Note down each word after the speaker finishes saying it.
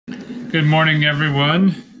Good morning,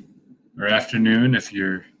 everyone, or afternoon if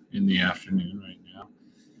you're in the afternoon right now.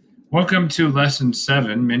 Welcome to Lesson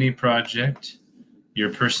 7, Mini Project,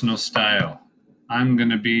 Your Personal Style. I'm going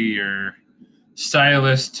to be your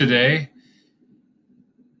stylist today,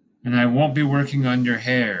 and I won't be working on your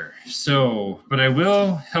hair. But I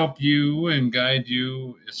will help you and guide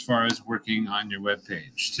you as far as working on your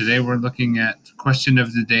webpage. Today we're looking at question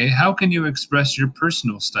of the day: how can you express your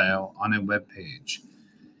personal style on a webpage?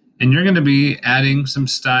 And you're going to be adding some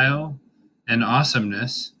style and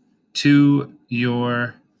awesomeness to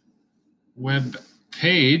your web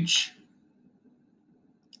page,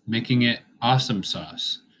 making it awesome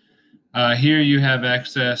sauce. Here you have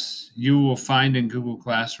access. You will find in Google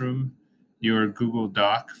Classroom your Google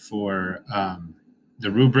Doc for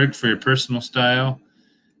the rubric for your personal style.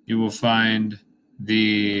 You will find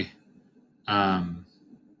the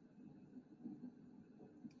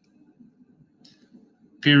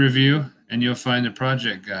peer review, and you'll find the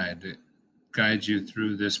project guide that guides you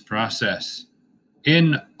through this process.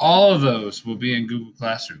 In all of those will be in Google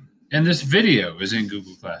Classroom, and this video is in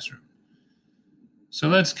Google Classroom. So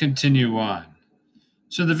let's continue on.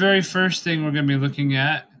 So the very first thing we're going to be looking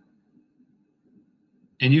at,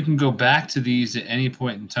 and you can go back to these at any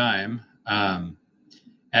point in time,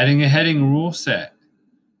 adding a heading rule set,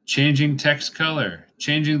 changing text color,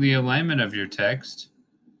 changing the alignment of your text,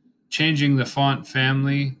 changing the font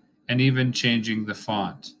family, and even changing the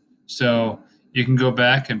font. So you can go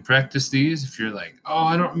back and practice these if you're like, oh,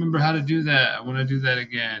 I don't remember how to do that. I want to do that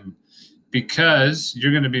again. Because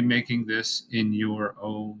you're going to be making this in your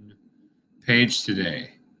own page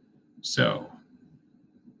today. So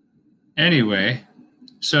anyway,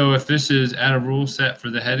 so if this is add a rule set for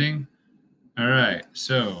the heading, all right,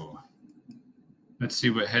 so let's see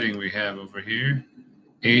what heading we have over here.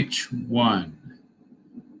 H1.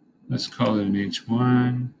 Let's call it an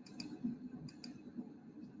H1.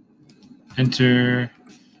 Enter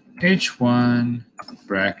H1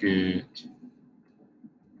 bracket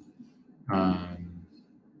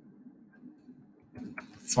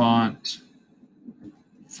font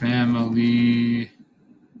family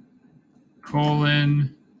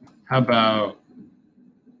colon. How about,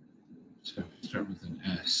 so start with an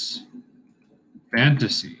S.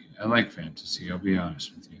 Fantasy. I like fantasy, I'll be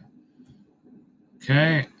honest with you.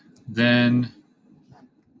 Okay, then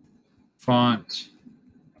font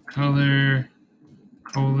color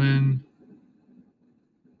colon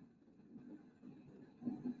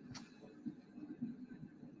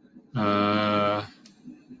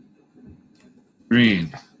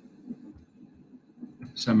green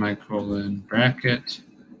semicolon bracket.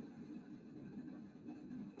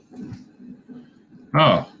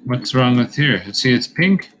 Oh, what's wrong with here? Let's see, it's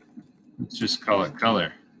pink. Let's just call it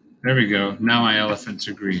color. There we go. Now my elephants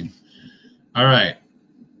are green. All right.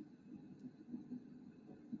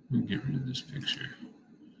 Let me get rid of this picture.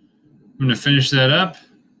 I'm going to finish that up.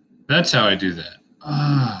 That's how I do that.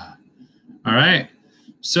 All right.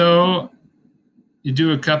 So you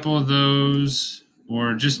do a couple of those,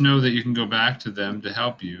 or just know that you can go back to them to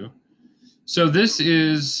help you. So this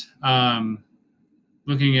is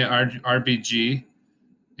looking at RBG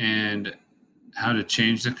and how to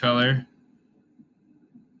change the color.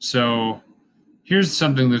 So here's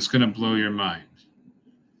something that's going to blow your mind.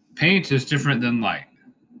 Paint is different than light.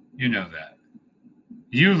 You know that.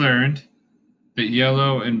 You learned that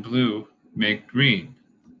yellow and blue make green,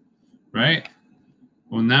 right?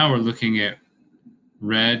 Well, now we're looking at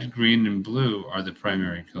red, green, and blue are the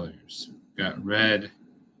primary colors. Got red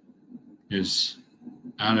is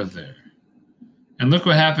out of there. And look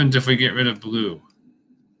what happens if we get rid of blue.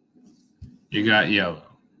 You got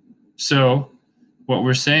yellow. So what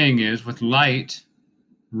we're saying is with light,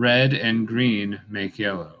 red and green make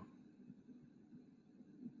yellow.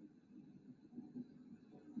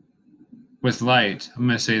 With light, I'm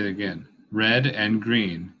going to say it again. Red and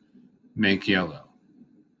green make yellow.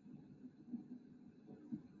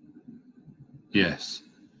 Yes.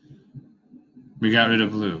 We got rid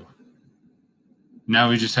of blue. Now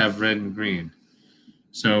we just have red and green.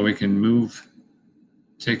 So we can move,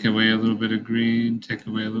 take away a little bit of green, take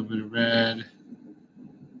away a little bit of red,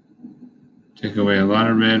 take away a lot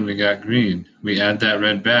of red, we got green. We add that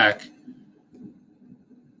red back.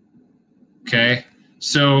 Okay,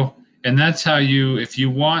 so, and that's how you, if you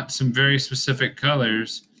want some very specific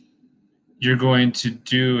colors, you're going to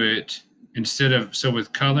do it instead of, so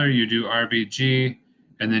with color, you do RBG,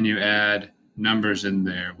 and then you add numbers in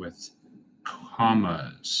there with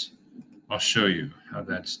commas. I'll show you how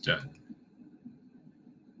that's done.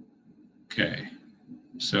 Okay,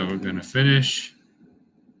 so we're going to finish.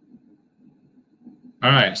 All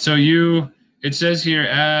right, so it says here,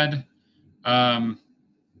 add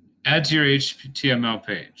add to your HTML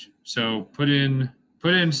page. So put in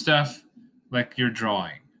stuff like you're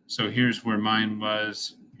drawing. So here's where mine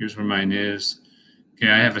was. Here's where mine is. Okay,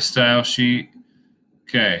 I have a style sheet.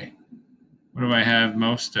 Okay, what do I have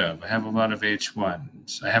most of? I have a lot of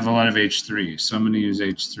H1s. I have a lot of H3, so I'm going to use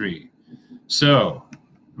H3. So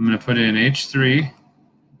I'm going to put in H3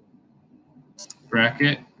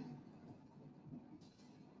 bracket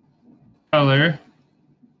color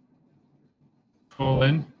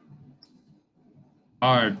colon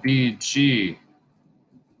RBG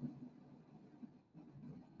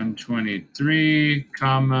 123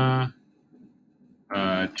 comma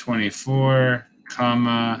 24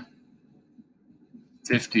 comma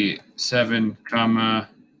 57 comma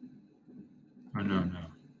no,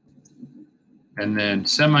 and then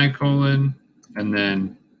semicolon, and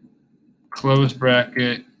then close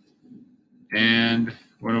bracket, and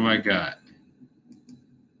what do I got?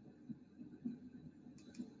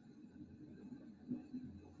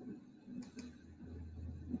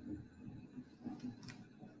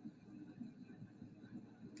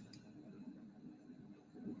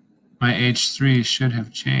 My H3 should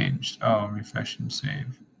have changed. Oh, refresh and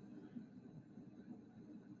save.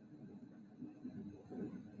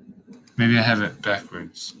 Maybe I have it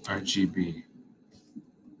backwards. RGB.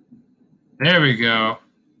 There we go.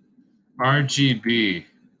 RGB.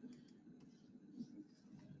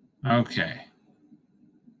 Okay.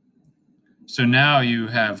 So now you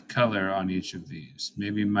have color on each of these.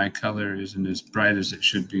 Maybe my color isn't as bright as it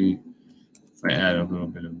should be. If I add a little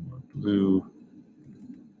bit of more blue.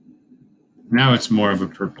 Now it's more of a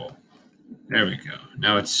purple. There we go.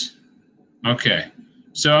 Now it's okay.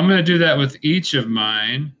 So I'm going to do that with each of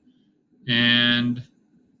mine and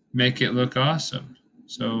make it look awesome.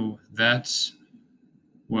 So that's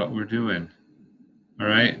what we're doing. All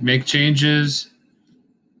right, make changes.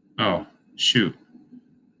 Oh, shoot.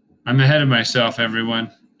 I'm ahead of myself,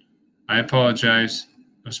 everyone. I apologize.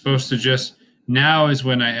 I'm supposed to just, now is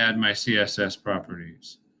when I add my CSS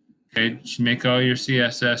properties. Okay, make all your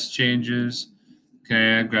CSS changes.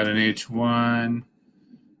 Okay, I've got an H1.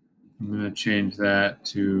 I'm going to change that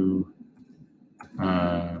to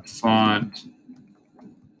font.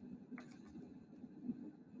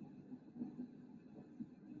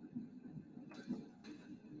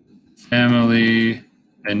 Family.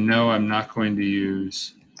 And no, I'm not going to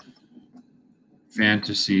use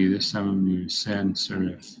fantasy. This time I'm going to use sans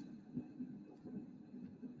serif.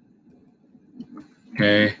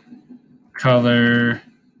 Okay. Color.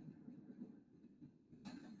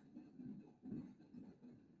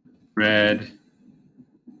 Red.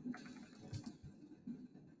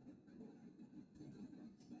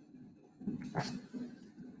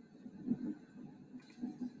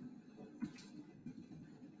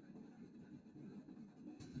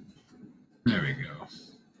 There we go.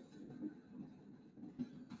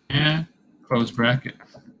 And close bracket.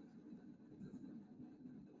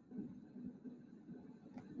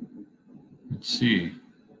 Let's see.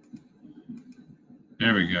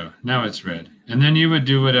 There we go. Now it's red. And then you would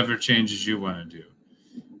do whatever changes you want to do.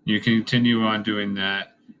 You can continue on doing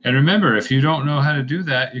that. And remember, if you don't know how to do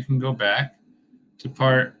that, you can go back to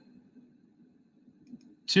part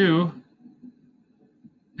 2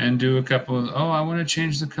 and do a couple of, oh, I want to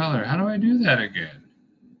change the color. How do I do that again?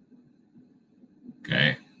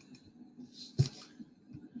 Okay.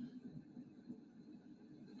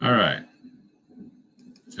 All right.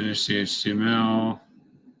 Finish the HTML.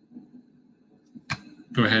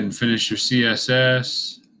 Go ahead and finish your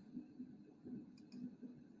CSS.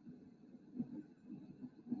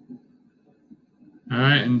 All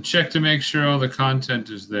right, and check to make sure all the content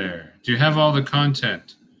is there. Do you have all the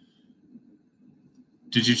content?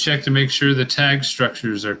 Did you check to make sure the tag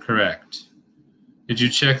structures are correct? Did you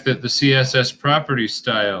check that the CSS property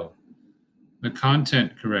style, the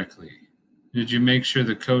content correctly? Did you make sure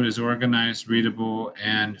the code is organized, readable,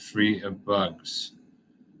 and free of bugs?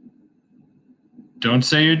 Don't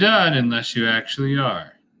say you're done unless you actually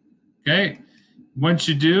are. Okay? Once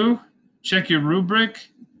you do, check your rubric,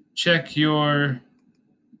 check your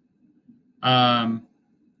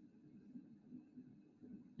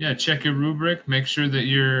check your rubric, make sure that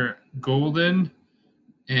you're golden,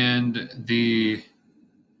 and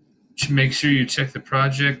make sure you check the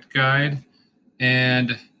project guide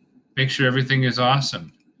and make sure everything is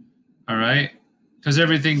awesome. All right? Because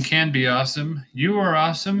everything can be awesome. You are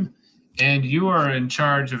awesome, and you are in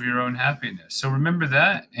charge of your own happiness. So remember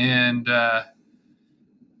that, and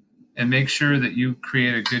make sure that you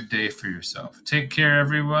create a good day for yourself. Take care,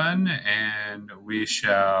 everyone, and we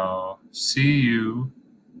shall see you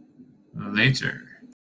later.